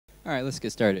All right, let's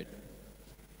get started.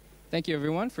 Thank you,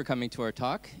 everyone, for coming to our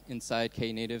talk inside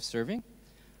Knative Serving.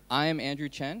 I am Andrew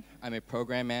Chen. I'm a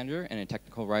program manager and a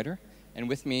technical writer. And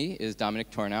with me is Dominik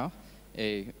Tornow,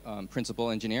 a principal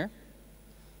engineer.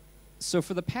 So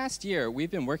for the past year,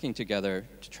 we've been working together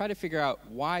to try to figure out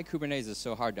why Kubernetes is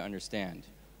so hard to understand.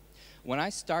 When I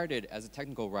started as a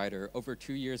technical writer over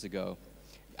 2 years ago,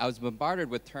 I was bombarded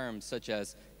with terms such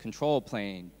as control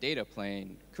plane, data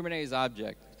plane, Kubernetes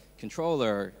object,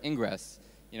 controller, ingress,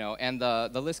 and the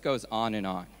list goes on and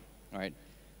on, right?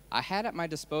 I had at my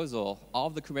disposal all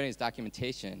of the Kubernetes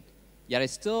documentation, yet I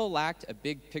still lacked a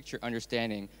big picture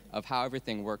understanding of how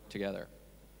everything worked together.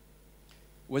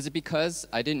 Was it because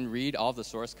I didn't read all of the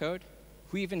source code?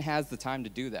 Who even has the time to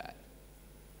do that?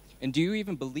 And do you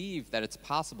even believe that it's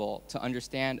possible to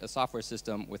understand a software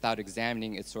system without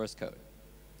examining its source code?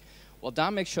 Well,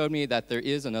 Dominik showed me that there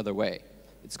is another way.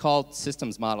 It's called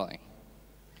systems modeling.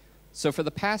 So for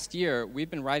the past year, we've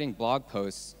been writing blog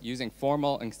posts using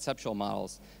formal and conceptual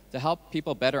models to help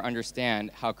people better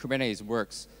understand how Kubernetes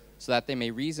works so that they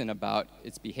may reason about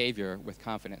its behavior with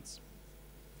confidence.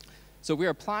 So we're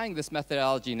applying this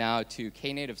methodology now to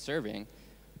Knative Serving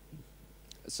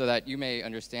so that you may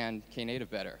understand Knative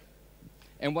better.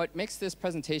 And what makes this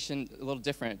presentation a little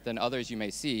different than others you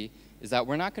may see is that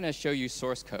we're not going to show you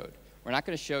source code. We're not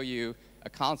going to show you a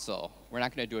console. We're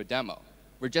not going to do a demo.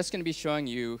 We're just going to be showing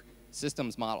you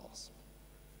systems models.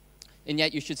 And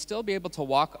yet you should still be able to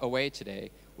walk away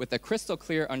today with a crystal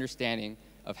clear understanding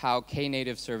of how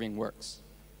Knative Serving works.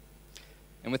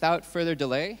 And without further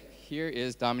delay, here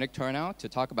is Dominik Tornow to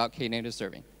talk about Knative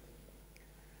Serving.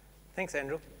 Thanks,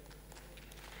 Andrew.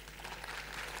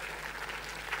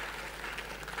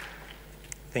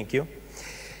 Thank you.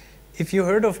 If you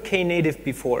heard of Knative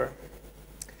before,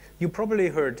 you probably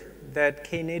heard that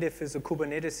Knative is a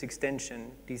Kubernetes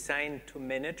extension designed to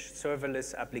manage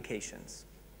serverless applications.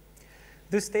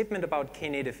 This statement about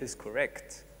Knative is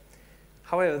correct.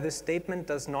 However, this statement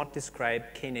does not describe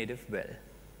Knative well.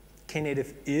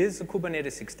 Knative is a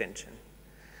Kubernetes extension.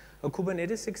 A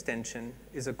Kubernetes extension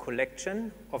is a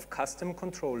collection of custom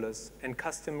controllers and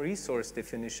custom resource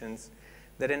definitions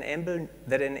that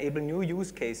enable new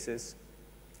use cases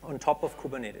on top of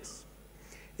Kubernetes.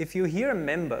 If you hear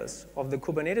members of the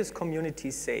Kubernetes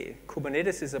community say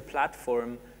Kubernetes is a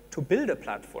platform to build a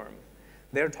platform,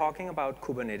 they're talking about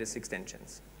Kubernetes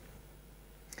extensions.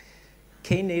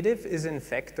 Knative is in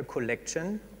fact a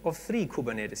collection of 3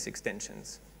 Kubernetes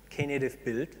extensions: Knative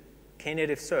Build,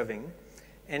 Knative Serving,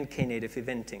 and Knative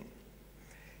Eventing.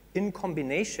 In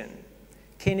combination,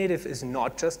 Knative is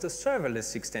not just a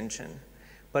serverless extension,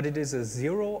 but it is a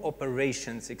zero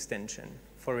operations extension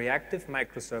for reactive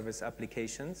microservice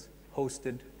applications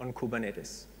hosted on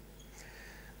Kubernetes.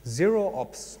 Zero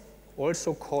ops,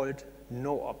 also called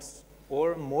no ops,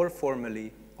 or more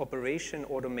formally, operation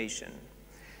automation,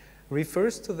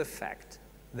 refers to the fact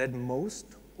that most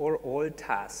or all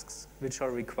tasks which are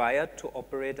required to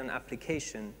operate an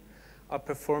application are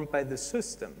performed by the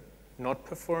system, not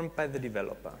performed by the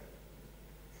developer.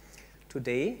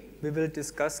 Today, we will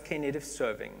discuss Knative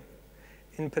Serving.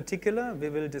 In particular, we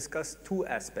will discuss 2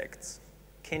 aspects: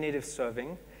 Knative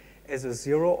Serving as a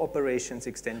zero operations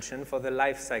extension for the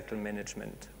lifecycle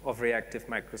management of reactive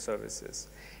microservices,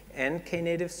 and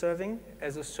Knative Serving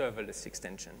as a serverless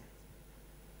extension.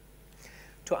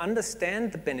 To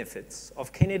understand the benefits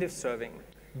of Knative Serving,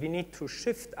 we need to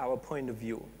shift our point of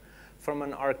view from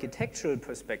an architectural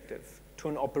perspective to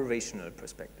an operational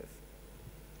perspective.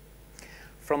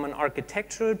 From an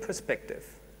architectural perspective,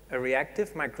 a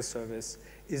reactive microservice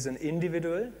is an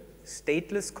individual,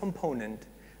 stateless component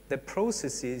that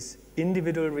processes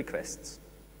individual requests.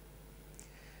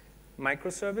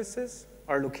 Microservices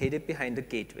are located behind a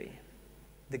gateway.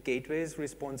 The gateway is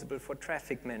responsible for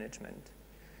traffic management.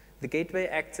 The gateway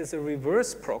acts as a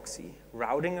reverse proxy,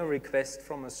 routing a request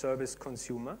from a service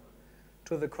consumer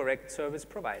to the correct service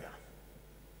provider.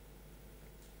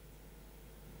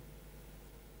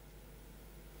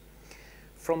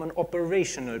 From an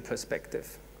operational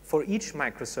perspective, for each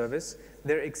microservice,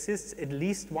 there exists at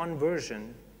least one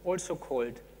version, also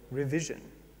called revision.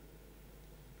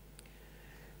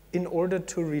 In order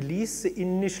to release the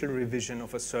initial revision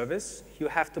of a service, you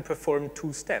have to perform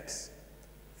 2 steps.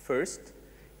 First,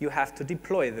 you have to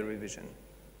deploy the revision.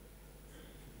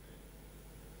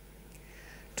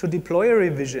 To deploy a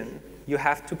revision, you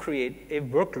have to create a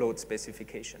workload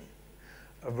specification.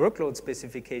 A workload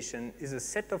specification is a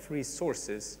set of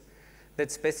resources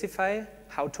that specify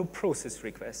how to process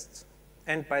requests.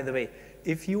 And by the way,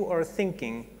 if you are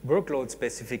thinking workload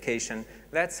specification,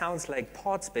 that sounds like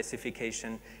pod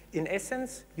specification. In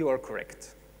essence, you are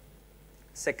correct.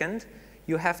 Second,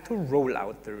 you have to roll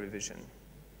out the revision.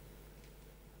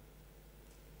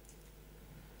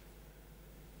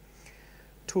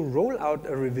 To roll out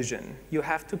a revision, you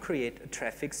have to create a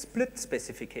traffic split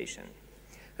specification.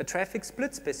 A traffic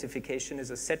split specification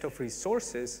is a set of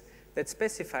resources that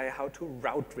specify how to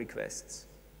route requests.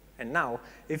 And now,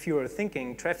 if you are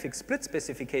thinking traffic split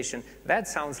specification, that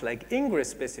sounds like ingress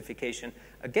specification,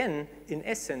 again, in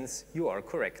essence, you are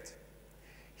correct.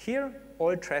 Here,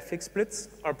 all traffic splits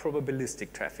are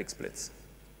probabilistic traffic splits.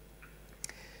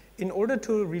 In order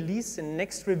to release the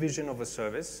next revision of a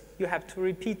service, you have to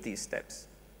repeat these steps.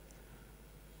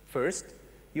 First,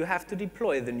 you have to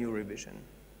deploy the new revision.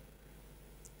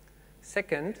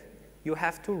 Second, you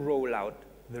have to roll out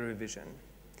the revision.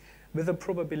 With a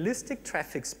probabilistic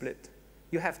traffic split,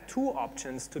 you have two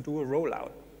options to do a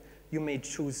rollout. You may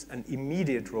choose an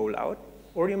immediate rollout,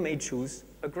 or you may choose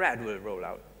a gradual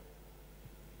rollout.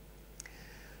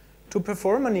 To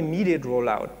perform an immediate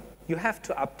rollout, you have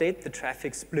to update the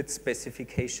traffic split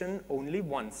specification only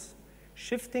once,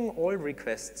 shifting all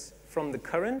requests from the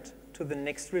current to the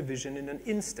next revision in an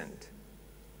instant.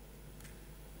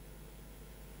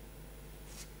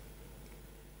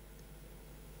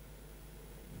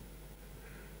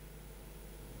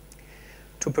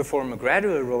 To perform a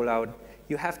gradual rollout,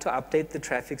 you have to update the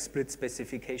traffic split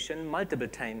specification multiple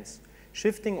times,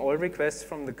 shifting all requests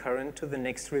from the current to the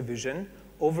next revision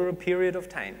over a period of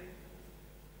time.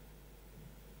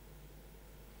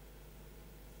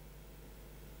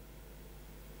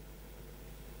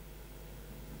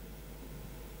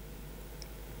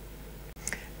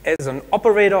 As an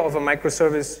operator of a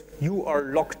microservice, you are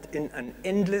locked in an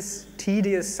endless,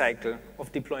 tedious cycle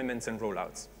of deployments and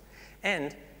rollouts.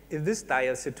 And if this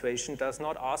dire situation does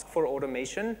not ask for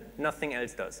automation, nothing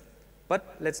else does.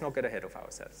 But let's not get ahead of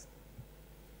ourselves.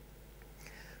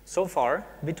 So far,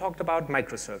 we talked about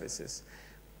microservices,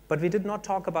 but we did not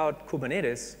talk about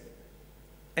Kubernetes,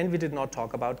 and we did not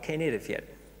talk about Knative yet.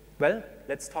 Well,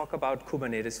 let's talk about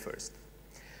Kubernetes first.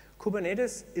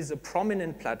 Kubernetes is a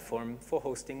prominent platform for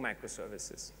hosting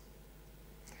microservices.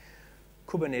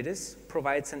 Kubernetes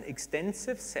provides an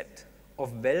extensive set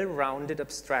of well-rounded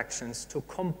abstractions to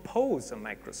compose a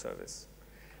microservice.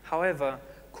 However,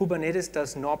 Kubernetes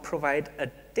does not provide a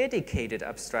dedicated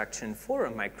abstraction for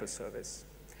a microservice.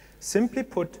 Simply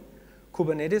put,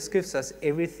 Kubernetes gives us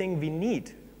everything we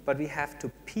need, but we have to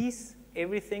piece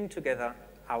everything together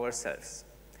ourselves.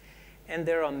 And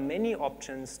there are many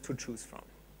options to choose from.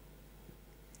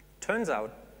 Turns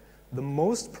out, the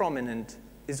most prominent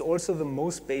is also the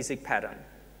most basic pattern.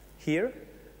 Here,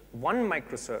 one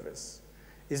microservice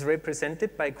is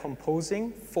represented by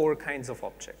composing 4 kinds of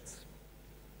objects: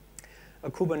 a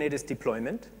Kubernetes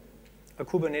deployment, a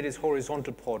Kubernetes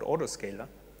horizontal port autoscaler,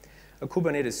 a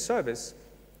Kubernetes service,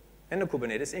 and a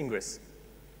Kubernetes ingress.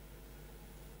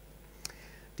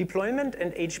 Deployment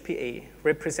and HPA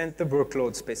represent the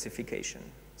workload specification.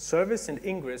 Service and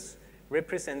ingress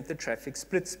represent the traffic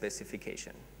split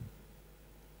specification.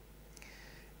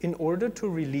 In order to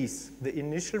release the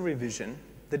initial revision,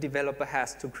 the developer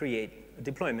has to create a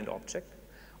deployment object,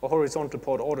 a horizontal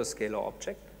port autoscaler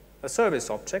object, a service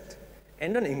object,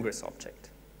 and an ingress object.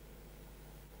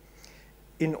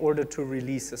 In order to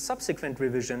release a subsequent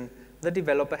revision, the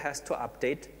developer has to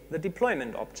update the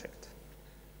deployment object.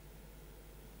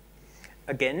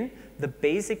 Again, the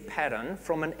basic pattern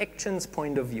from an actions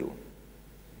point of view.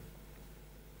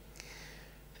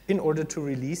 In order to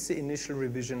release the initial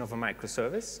revision of a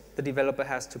microservice, the developer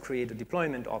has to create a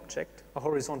deployment object, a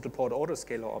horizontal port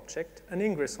autoscaler object, an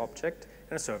ingress object,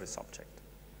 and a service object.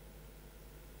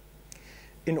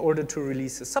 In order to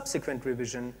release a subsequent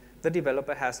revision, the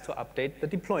developer has to update the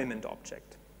deployment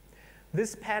object.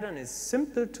 This pattern is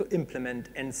simple to implement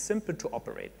and simple to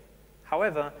operate.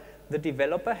 However, the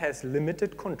developer has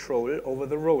limited control over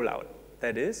the rollout,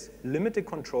 that is, limited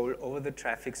control over the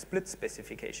traffic split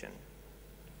specification.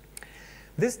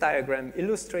 This diagram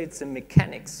illustrates the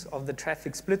mechanics of the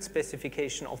traffic split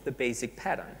specification of the basic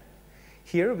pattern.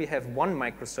 Here we have one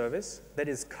microservice that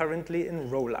is currently in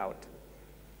rollout.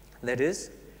 That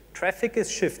is, traffic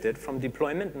is shifted from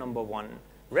deployment number 1,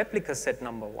 replica set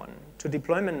number 1, to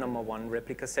deployment number 1,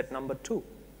 replica set number 2.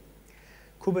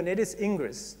 Kubernetes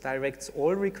ingress directs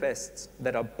all requests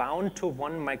that are bound to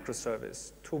one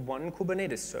microservice to one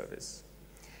Kubernetes service.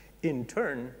 In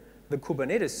turn, the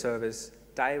Kubernetes service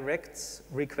directs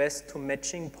requests to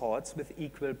matching ports with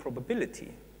equal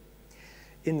probability.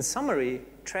 In summary,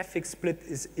 traffic split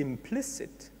is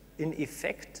implicit, in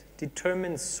effect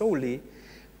determined solely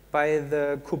by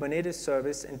the Kubernetes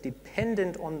service and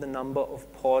dependent on the number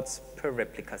of ports per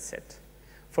replica set.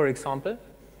 For example,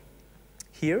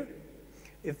 here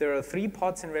If there are 3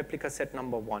 pods in replica set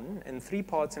number 1 and 3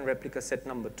 pods in replica set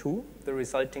number 2, the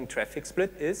resulting traffic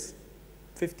split is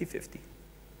 50-50.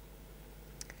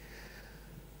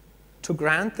 To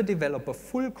grant the developer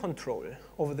full control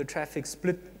over the traffic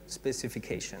split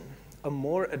specification, a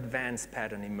more advanced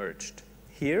pattern emerged.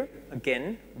 Here,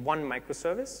 again, one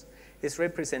microservice is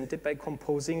represented by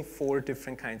composing 4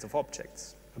 different kinds of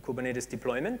objects: a Kubernetes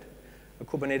deployment, a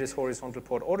Kubernetes horizontal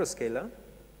port autoscaler,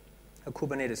 a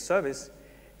Kubernetes service,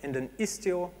 and an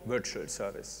Istio virtual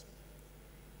service.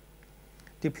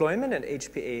 Deployment and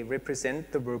HPA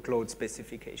represent the workload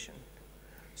specification.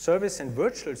 Service and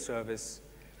virtual service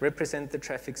represent the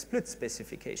traffic split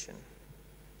specification.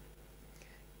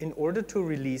 In order to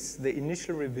release the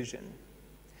initial revision,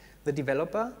 the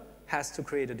developer has to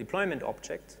create a deployment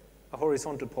object, a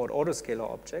horizontal port autoscaler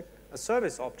object, a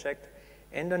service object,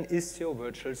 and an Istio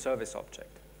virtual service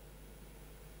object.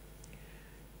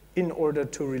 In order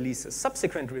to release a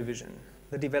subsequent revision,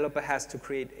 the developer has to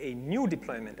create a new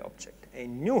deployment object, a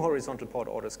new horizontal port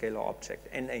autoscaler object,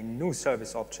 and a new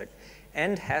service object,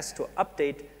 and has to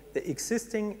update the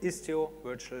existing Istio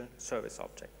virtual service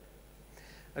object.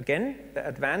 Again, the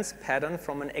advanced pattern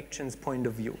from an actions point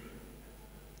of view.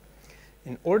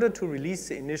 In order to release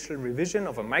the initial revision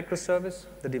of a microservice,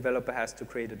 the developer has to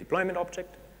create a deployment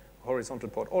object, a horizontal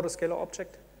port autoscaler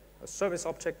object, a service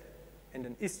object, and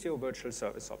an Istio virtual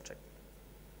service object.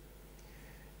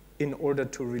 In order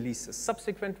to release a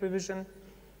subsequent revision,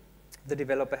 the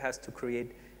developer has to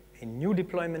create a new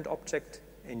deployment object,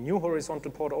 a new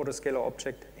horizontal port autoscaler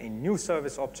object, a new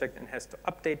service object, and has to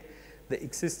update the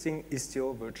existing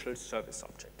Istio virtual service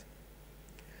object.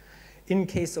 In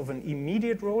case of an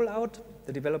immediate rollout,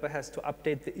 the developer has to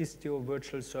update the Istio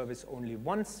virtual service only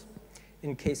once.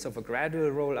 In case of a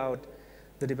gradual rollout,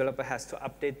 the developer has to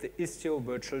update the Istio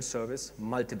virtual service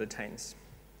multiple times.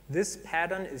 This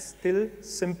pattern is still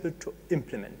simple to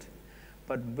implement,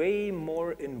 but way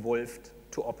more involved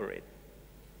to operate.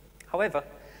 However,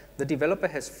 the developer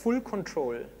has full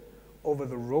control over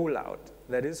the rollout,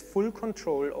 that is, full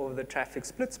control over the traffic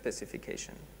split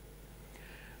specification.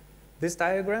 This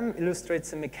diagram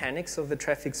illustrates the mechanics of the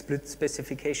traffic split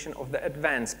specification of the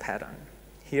advanced pattern.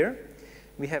 Here,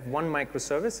 we have one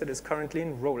microservice that is currently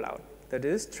in rollout. That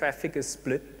is, traffic is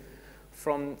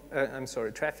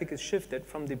shifted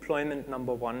from deployment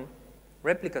number 1,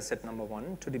 replica set number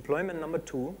 1, to deployment number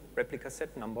 2, replica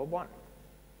set number 1.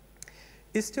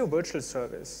 Istio virtual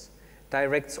service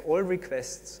directs all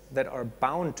requests that are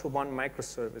bound to one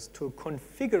microservice to a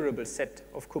configurable set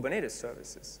of Kubernetes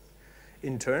services.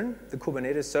 In turn, the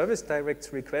Kubernetes service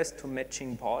directs requests to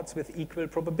matching pods with equal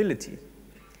probability.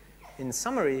 In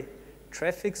summary,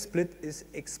 traffic split is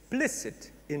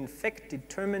explicit, in fact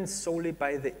determined solely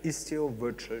by the Istio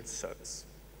virtual service.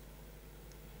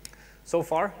 So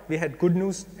far, we had good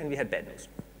news and we had bad news.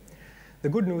 The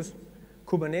good news: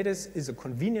 Kubernetes is a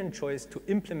convenient choice to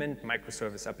implement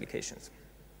microservice applications.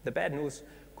 The bad news: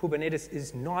 Kubernetes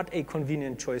is not a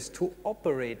convenient choice to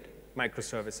operate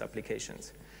microservice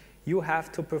applications. You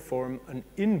have to perform an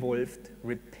involved,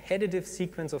 repetitive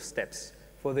sequence of steps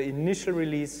for the initial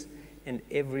release and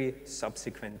every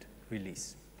subsequent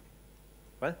release.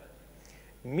 Well,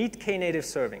 meet Knative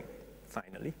Serving,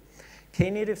 finally.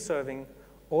 Knative Serving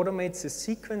automates a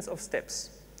sequence of steps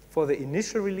for the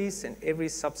initial release and every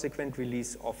subsequent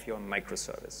release of your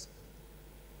microservice.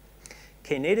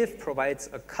 Knative provides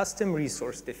a custom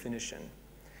resource definition,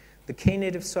 the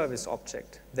Knative service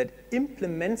object, that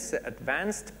implements the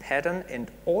advanced pattern and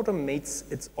automates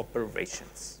its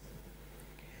operations.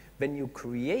 When you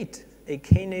create a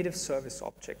Knative service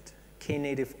object,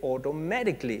 Knative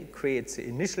automatically creates the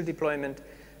initial deployment,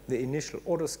 the initial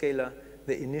autoscaler,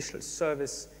 the initial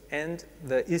service, and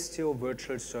the Istio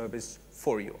virtual service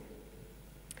for you.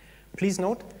 Please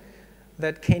note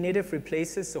that Knative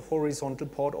replaces the horizontal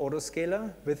port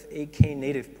autoscaler with a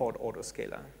Knative port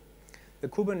autoscaler. The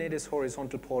Kubernetes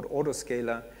horizontal port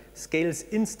autoscaler scales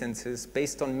instances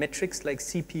based on metrics like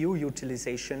CPU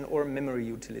utilization or memory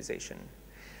utilization.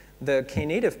 The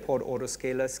Knative port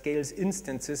autoscaler scales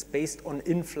instances based on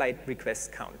in-flight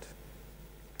request count.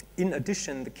 In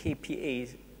addition, the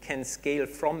KPA can scale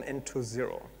from and to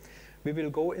 0. We will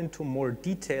go into more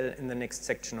detail in the next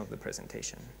section of the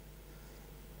presentation.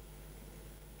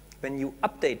 When you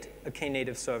update a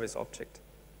Knative service object,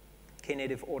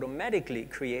 Knative automatically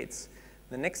creates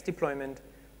the next deployment,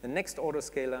 the next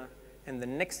autoscaler, and the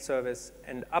next service,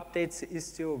 and updates the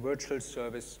Istio virtual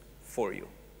service for you.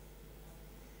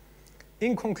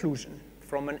 In conclusion,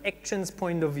 from an actions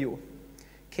point of view,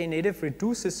 Knative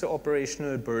reduces the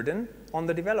operational burden on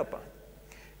the developer.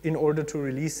 In order to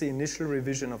release the initial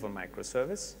revision of a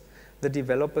microservice, the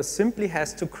developer simply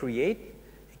has to create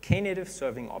a Knative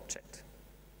Serving object.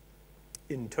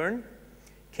 In turn,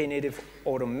 Knative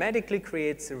automatically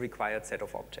creates the required set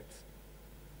of objects.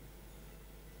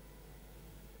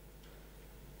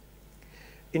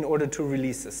 In order to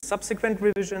release a subsequent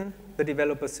revision, the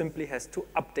developer simply has to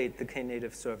update the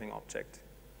Knative Serving object.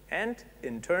 And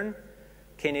in turn,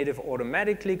 Knative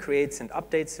automatically creates and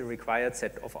updates the required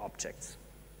set of objects.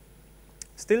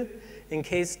 Still, in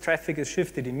case traffic is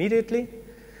shifted immediately,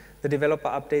 the developer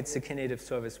updates the Knative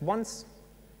service once.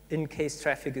 In case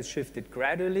traffic is shifted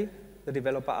gradually, the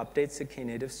developer updates the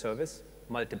Knative service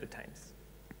multiple times.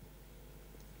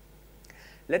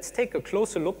 Let's take a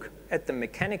closer look at the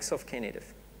mechanics of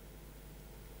Knative.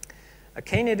 A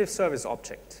Knative service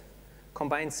object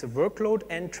combines the workload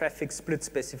and traffic split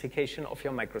specification of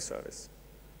your microservice.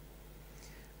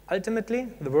 Ultimately,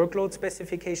 the workload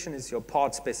specification is your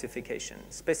pod specification,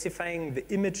 specifying the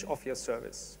image of your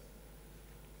service.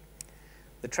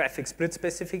 The traffic split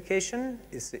specification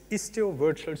is the Istio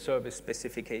virtual service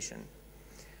specification,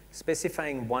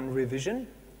 specifying one revision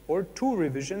or two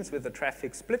revisions with a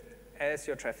traffic split as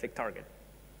your traffic target.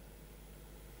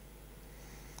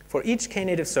 For each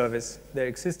Knative service, there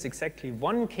exists exactly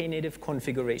one Knative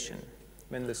configuration.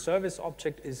 When the service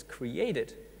object is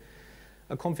created,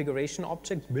 a configuration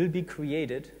object will be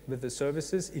created with the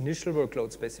service's initial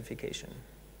workload specification.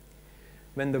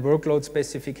 When the workload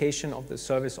specification of the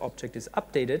service object is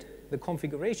updated, the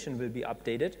configuration will be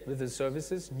updated with the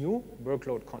service's new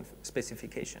workload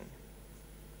specification.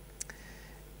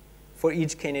 For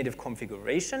each Knative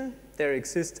configuration, there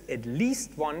exists at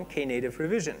least one Knative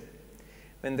revision.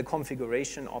 When the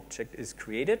configuration object is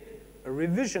created, a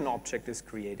revision object is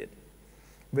created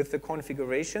with the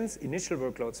configuration's initial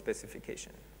workload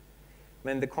specification.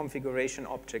 When the configuration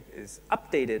object is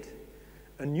updated,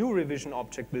 a new revision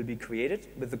object will be created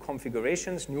with the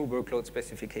configuration's new workload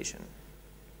specification.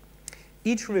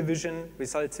 Each revision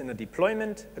results in a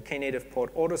deployment, a Knative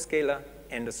port autoscaler,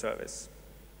 and a service.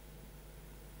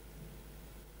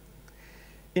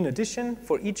 In addition,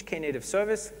 for each Knative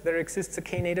service, there exists a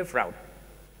Knative route.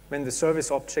 When the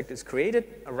service object is created,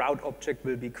 a route object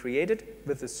will be created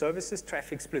with the service's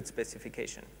traffic split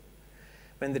specification.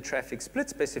 When the traffic split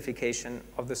specification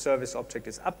of the service object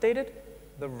is updated,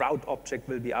 the route object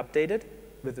will be updated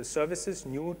with the service's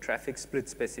new traffic split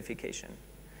specification.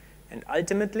 And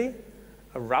ultimately,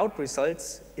 a route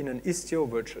results in an Istio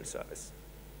virtual service.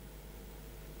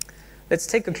 Let's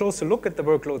take a closer look at the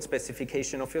workload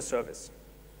specification of your service.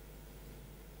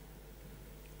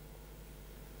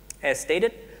 As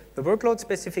stated, the workload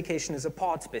specification is a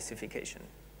pod specification.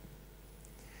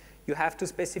 You have to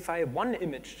specify one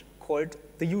image called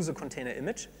the user container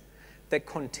image that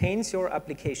contains your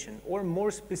application, or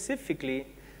more specifically,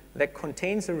 that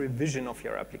contains a revision of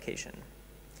your application.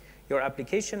 Your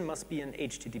application must be an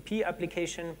HTTP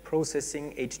application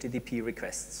processing HTTP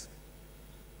requests.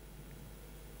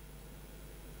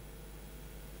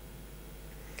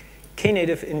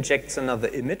 Knative injects another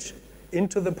image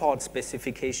into the pod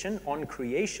specification on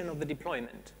creation of the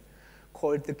deployment,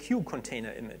 called the queue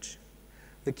container image.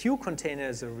 The queue container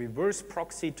is a reverse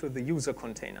proxy to the user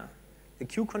container. The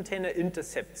queue container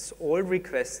intercepts all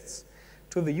requests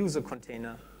to the user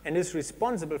container and is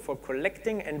responsible for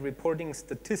collecting and reporting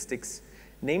statistics,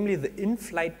 namely the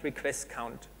in-flight request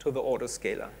count to the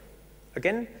autoscaler.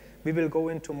 Again, we will go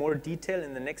into more detail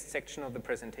in the next section of the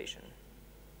presentation.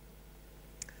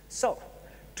 So,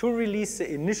 to release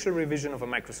the initial revision of a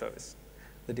microservice,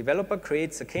 the developer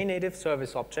creates a Knative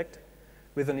service object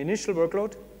with an initial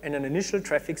workload and an initial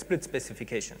traffic split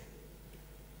specification.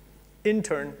 In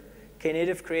turn,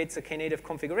 Knative creates a Knative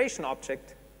configuration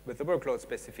object with the workload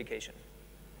specification.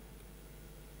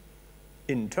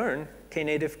 In turn,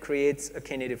 Knative creates a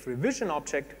Knative revision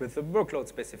object with the workload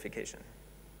specification.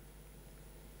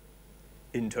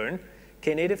 In turn,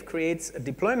 Knative creates a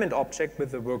deployment object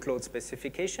with the workload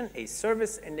specification, a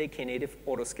service, and a Knative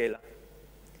autoscaler.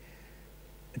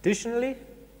 Additionally,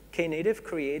 Knative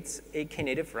creates a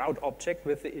Knative route object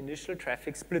with the initial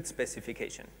traffic split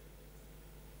specification.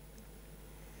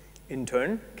 In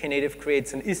turn, Knative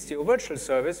creates an Istio virtual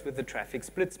service with the traffic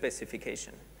split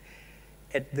specification.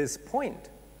 At this point,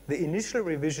 the initial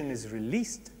revision is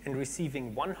released and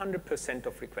receiving 100%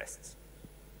 of requests.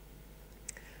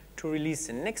 To release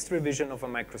the next revision of a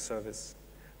microservice,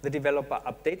 the developer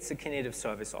updates the Knative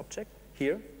service object,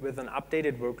 here with an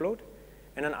updated workload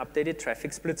and an updated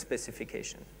traffic split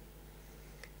specification.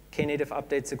 Knative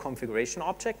updates the configuration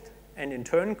object and in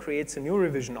turn creates a new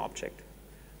revision object.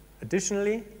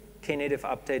 Additionally, Knative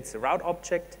updates the route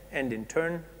object and in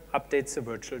turn updates the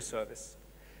virtual service.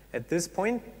 At this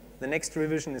point, the next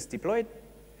revision is deployed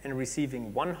and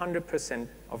receiving 100%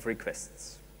 of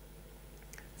requests.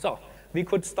 So we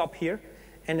could stop here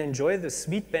and enjoy the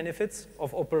sweet benefits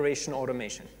of operation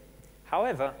automation.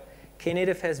 However,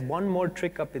 Knative has one more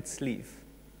trick up its sleeve.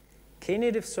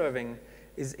 Knative Serving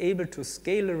is able to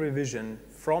scale a revision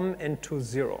from and to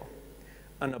zero,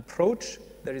 an approach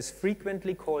that is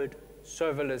frequently called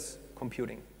serverless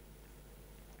computing.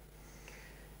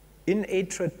 In a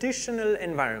traditional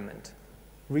environment,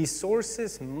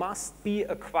 resources must be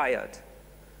acquired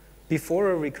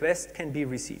before a request can be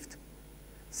received.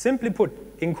 Simply put,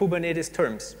 in Kubernetes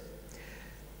terms,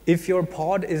 if your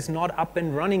pod is not up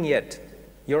and running yet,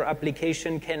 your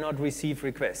application cannot receive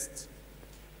requests.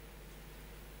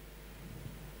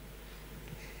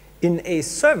 In a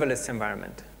serverless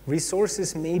environment,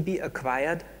 resources may be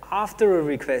acquired after a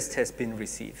request has been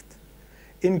received.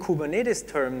 In Kubernetes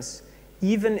terms,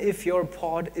 even if your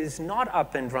pod is not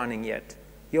up and running yet,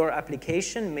 your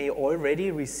application may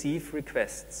already receive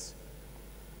requests.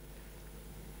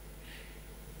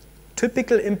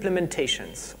 Typical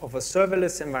implementations of a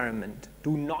serverless environment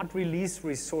do not release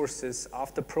resources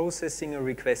after processing a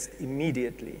request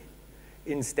immediately.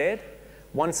 Instead,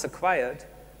 once acquired,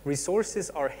 resources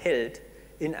are held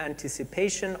in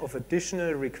anticipation of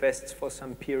additional requests for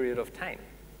some period of time.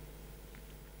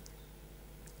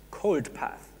 Cold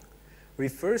path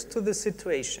refers to the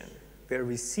situation where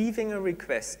receiving a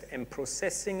request and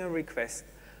processing a request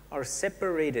are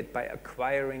separated by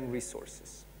acquiring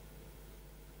resources.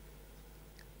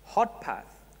 Hot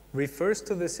path refers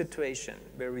to the situation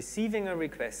where receiving a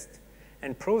request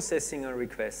and processing a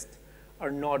request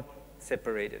are not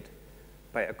separated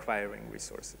by acquiring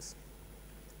resources.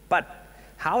 But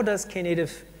how does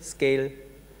Knative scale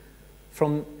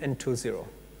from and to zero?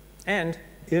 And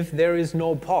if there is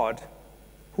no pod,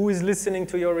 who is listening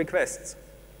to your requests?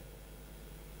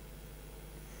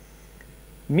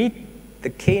 Meet the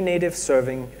Knative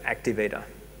Serving activator.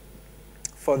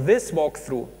 For this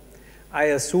walkthrough, I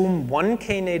assume one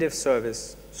Knative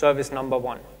service, service number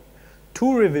 1,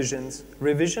 2 revisions,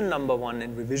 revision number 1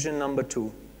 and revision number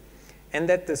 2, and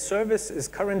that the service is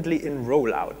currently in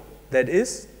rollout. That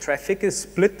is, traffic is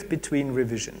split between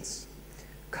revisions.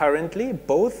 Currently,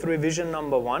 both revision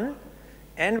number 1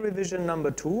 and revision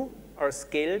number 2 are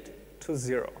scaled to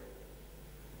 0.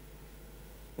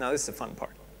 Now this is the fun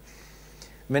part.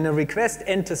 When a request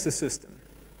enters the system,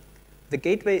 the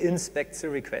gateway inspects the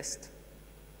request,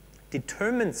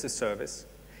 determines the service,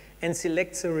 and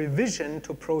selects a revision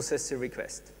to process the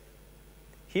request.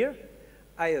 Here,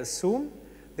 I assume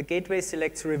the gateway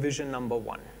selects revision number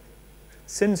 1.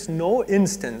 Since no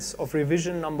instance of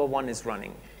revision number 1 is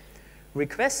running,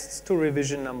 requests to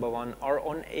revision number 1 are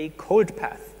on a cold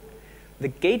path. The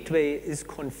gateway is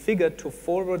configured to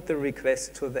forward the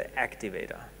request to the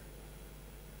activator.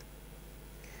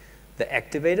 The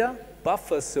activator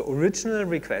buffers the original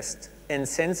request and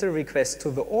sends a request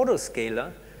to the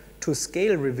autoscaler to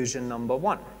scale revision number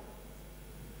 1.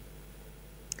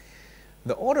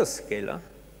 The autoscaler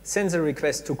sends a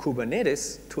request to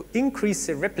Kubernetes to increase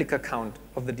the replica count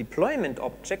of the deployment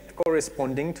object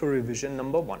corresponding to revision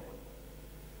number 1.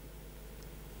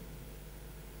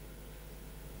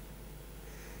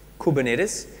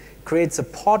 Kubernetes creates a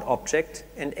pod object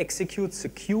and executes a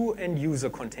queue and user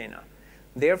container,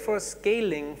 therefore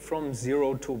scaling from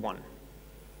 0 to 1.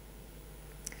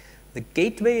 The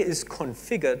gateway is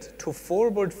configured to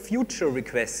forward future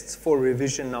requests for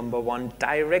revision number 1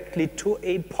 directly to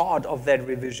a pod of that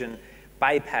revision,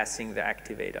 bypassing the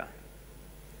activator.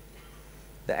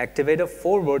 The activator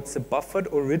forwards the buffered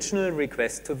original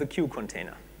request to the queue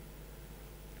container.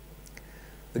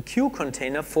 The queue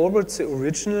container forwards the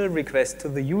original request to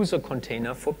the user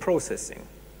container for processing.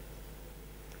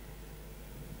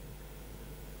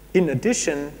 In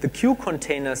addition, the queue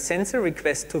container sends a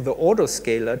request to the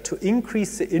autoscaler to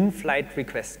increase the in-flight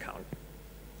request count.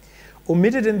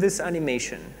 Omitted in this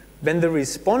animation, when the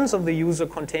response of the user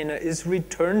container is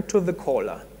returned to the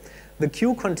caller, the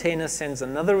queue container sends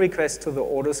another request to the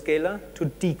autoscaler to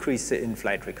decrease the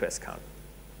in-flight request count.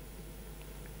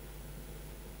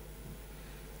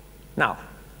 Now,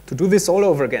 to do this all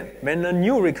over again, when a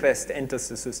new request enters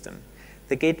the system,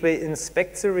 the gateway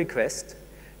inspects the request,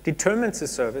 determines the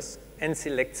service, and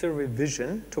selects a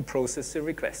revision to process the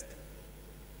request.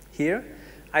 Here,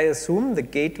 I assume the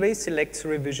gateway selects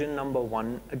revision number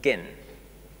 1 again.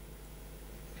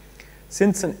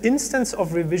 Since an instance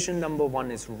of revision number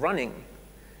 1 is running,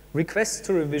 requests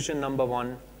to revision number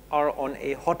 1 are on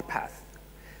a hot path.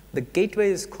 The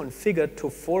gateway is configured to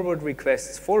forward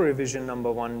requests for revision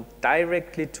number 1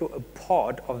 directly to a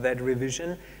pod of that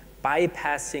revision,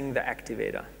 bypassing the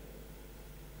activator.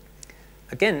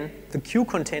 Again, the queue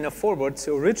container forwards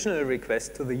the original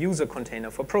request to the user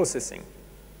container for processing.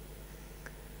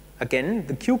 Again,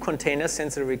 the queue container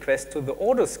sends a request to the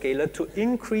autoscaler to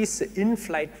increase the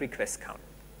in-flight request count.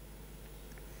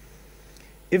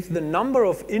 If the number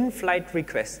of in-flight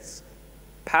requests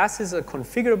passes a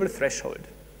configurable threshold,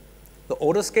 the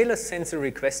autoscaler sends a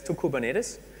request to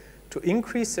Kubernetes to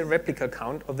increase the replica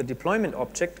count of the deployment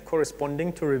object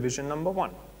corresponding to revision number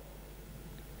 1.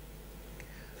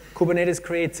 Kubernetes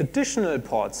creates additional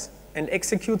pods and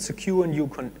executes a queue and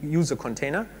user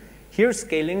container, here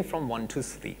scaling from 1 to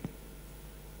 3.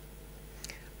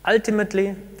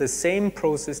 Ultimately, the same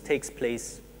process takes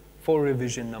place for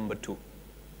revision number 2.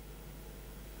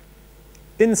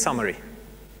 In summary,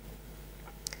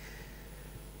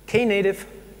 Knative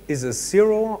is a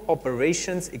zero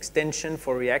operations extension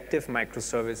for reactive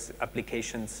microservice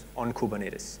applications on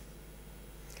Kubernetes.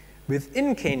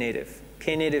 Within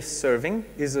Knative Serving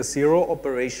is a zero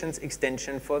operations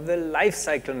extension for the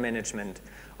lifecycle management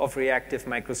of reactive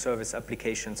microservice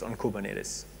applications on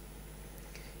Kubernetes.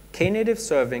 Knative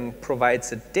Serving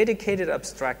provides a dedicated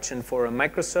abstraction for a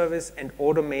microservice and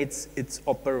automates its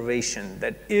operation.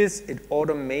 That is, it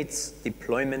automates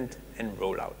deployment and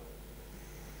rollout.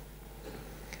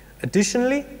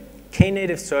 Additionally,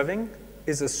 Knative Serving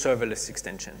is a serverless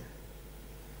extension.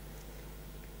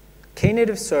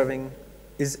 Knative Serving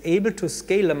is able to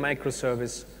scale a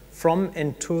microservice from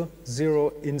and to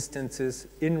 0 instances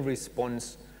in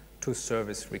response to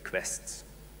service requests.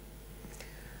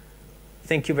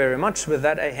 Thank you very much. With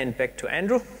that, I hand back to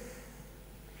Andrew.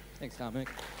 Thanks, Dominik.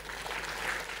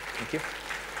 Thank you.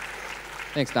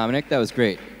 Thanks, Dominik. That was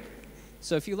great.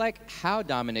 So if you like how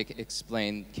Dominik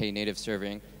explained Knative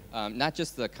Serving, not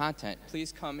just the content,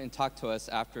 please come and talk to us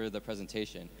after the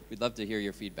presentation. We'd love to hear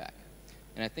your feedback.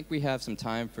 And I think we have some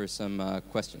time for some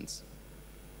questions.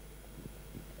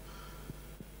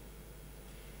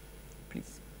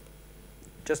 Please.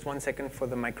 Just 1 second for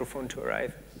the microphone to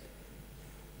arrive.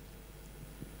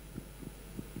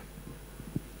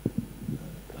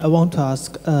 I want to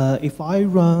ask, if I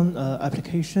run an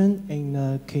application in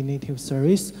a Knative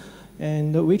service,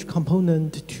 and which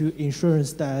component to ensure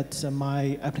that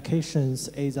my applications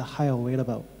is high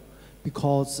available?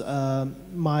 Because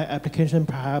my application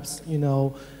perhaps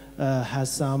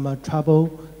has some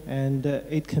trouble, and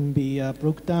it can be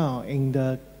broken down in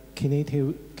the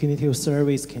Knative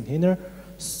service container.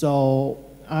 So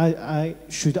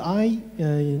should I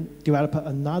develop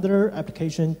another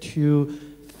application to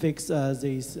fix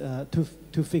this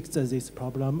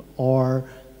problem, or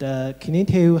the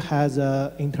Knative has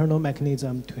an internal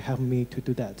mechanism to help me to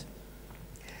do that?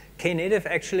 Knative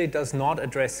actually does not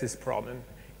address this problem.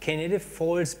 Knative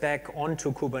falls back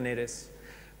onto Kubernetes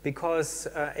because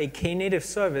a Knative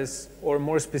service, or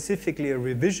more specifically a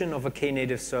revision of a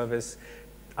Knative service,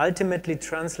 ultimately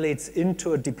translates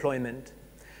into a deployment.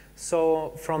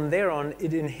 So from there on,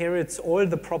 it inherits all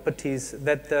the properties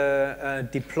that the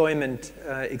deployment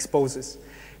exposes.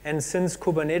 And since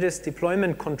Kubernetes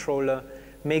deployment controller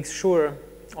makes sure,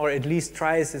 or at least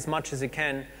tries as much as it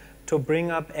can, to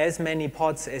bring up as many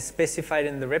pods as specified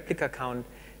in the replica count,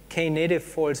 Knative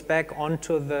falls back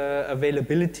onto the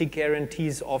availability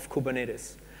guarantees of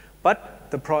Kubernetes. But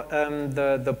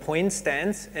the point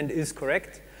stands and is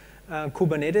correct.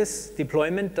 Kubernetes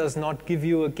deployment does not give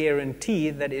you a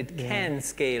guarantee that it can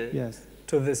scale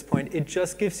to this point. It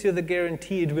just gives you the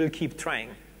guarantee it will keep trying.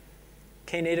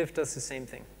 Knative does the same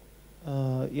thing.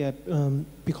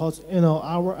 Because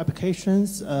our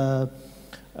applications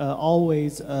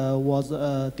always was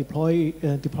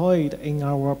deployed in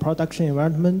our production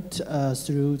environment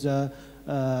through the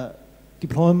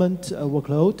deployment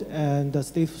workload and the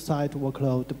state-side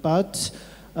workload. But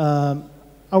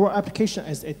our application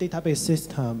is a database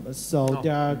system, so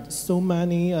there are so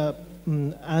many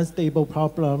unstable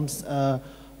problems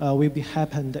will be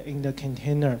happened in the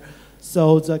container.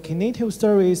 So the Knative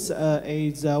service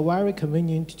is a very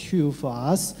convenient tool for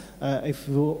us if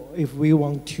we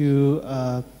want to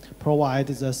provide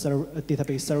the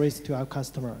database service to our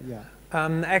customer.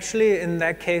 Actually, in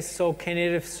that case, so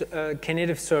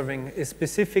Knative Serving is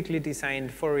specifically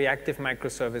designed for reactive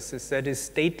microservices, that is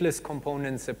stateless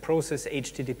components that process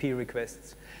HTTP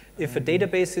requests. If a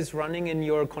database is running in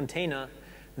your container,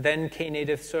 then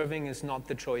Knative Serving is not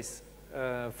the choice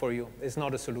for you. It's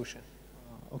not a solution.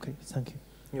 Okay, thank you.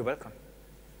 You're welcome.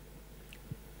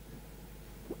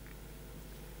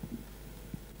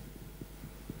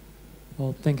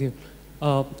 Well, thank you.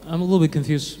 I'm a little bit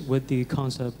confused with the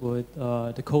concept with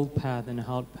the cold path and the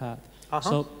hot path.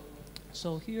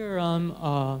 So here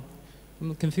I'm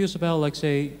confused about, like,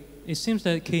 say, it seems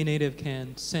that Knative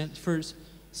can send first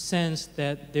sense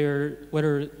that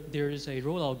whether there is a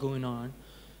rollout going on,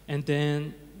 and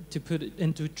then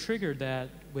to trigger that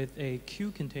with a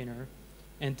queue container,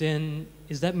 and then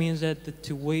that means that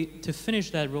to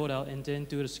finish that rollout and then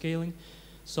do the scaling.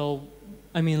 So,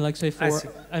 I mean, like say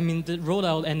the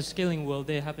rollout and scaling, will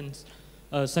they happen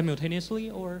simultaneously,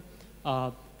 or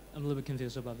I'm a little bit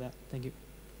confused about that. Thank you.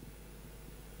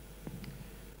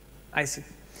 I see.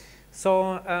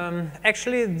 So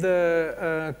actually,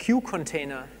 the queue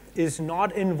container is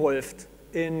not involved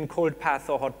in cold path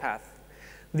or hot path.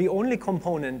 The only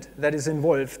component that is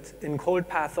involved in cold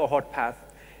path or hot path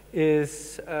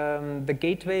is the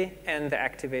gateway and the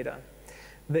activator.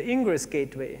 The ingress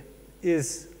gateway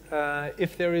is,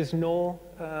 if there is no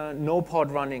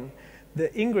pod running,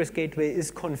 the ingress gateway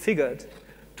is configured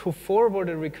to forward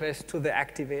a request to the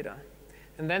activator.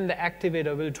 And then the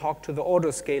activator will talk to the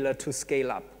autoscaler to scale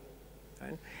up.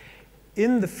 Right?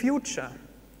 In the future,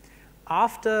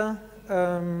 after,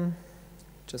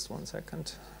 just 1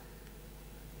 second.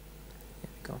 Here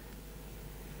we go.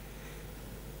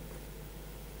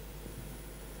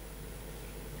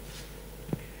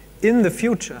 In the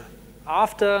future,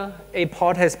 after a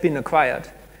pod has been acquired,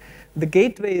 the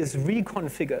gateway is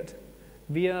reconfigured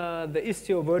via the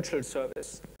Istio virtual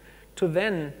service to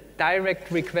then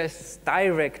direct requests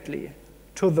directly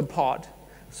to the pod.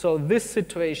 So this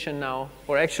situation now,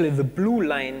 or actually the blue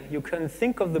line, you can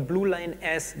think of the blue line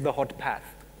as the hot path.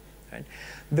 Right?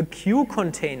 The queue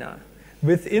container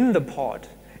within the pod,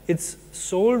 its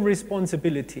sole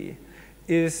responsibility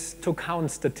is to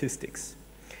count statistics.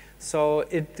 So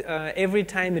every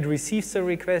time it receives a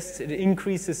request, it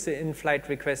increases the in-flight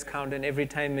request count, and every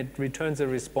time it returns a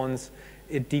response,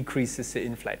 it decreases the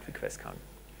in-flight request count.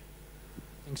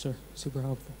 Thanks, sir. Super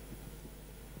helpful.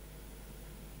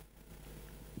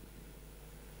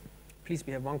 Please,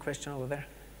 we have one question over there.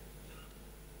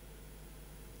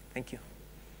 Thank you.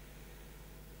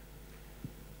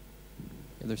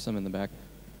 Yeah, there's some in the back.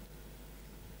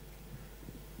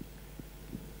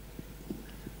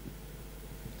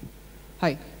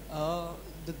 Hi.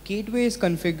 The gateway is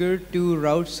configured to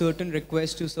route certain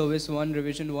requests to service 1,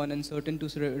 revision 1, and certain to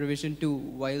revision 2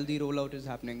 while the rollout is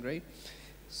happening, right?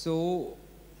 So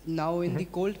now in the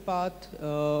cold path,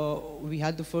 we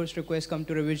had the first request come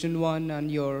to revision 1,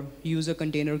 and your user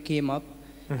container came up,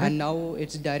 and now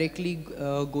it's directly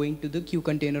going to the queue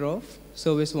container of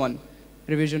service 1,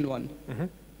 revision 1.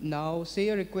 Now, say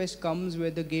a request comes where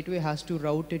the gateway has to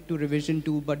route it to revision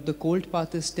 2, but the cold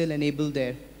path is still enabled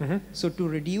there. So to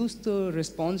reduce the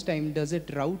response time, does it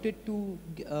route it to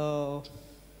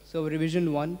so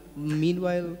revision 1?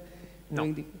 Meanwhile,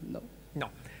 No.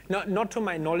 Not to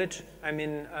my knowledge. I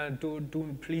mean,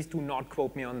 please do not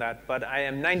quote me on that, but I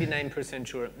am 99%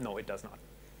 sure, no, it does not.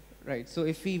 Right, so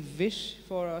if we wish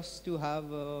for us to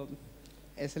have a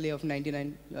SLA of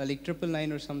 99, like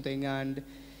 999 or something, and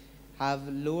have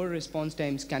lower response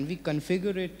times, can we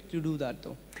configure it to do that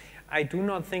though? I do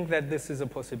not think that this is a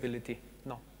possibility,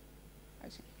 no. I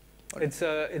see. It's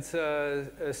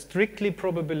a strictly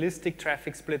probabilistic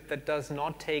traffic split that does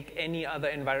not take any other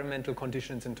environmental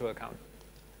conditions into account.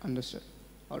 Understood.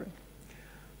 All right.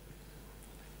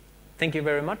 Thank you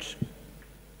very much.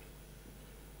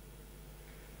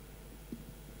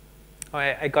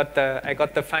 I got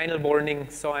the final warning,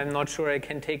 so I'm not sure I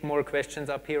can take more questions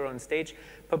up here on stage.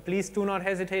 But please do not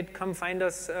hesitate. Come find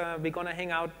us. We're going to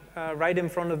hang out right in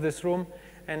front of this room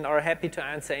and are happy to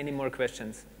answer any more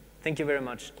questions. Thank you very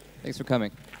much. Thanks for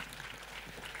coming.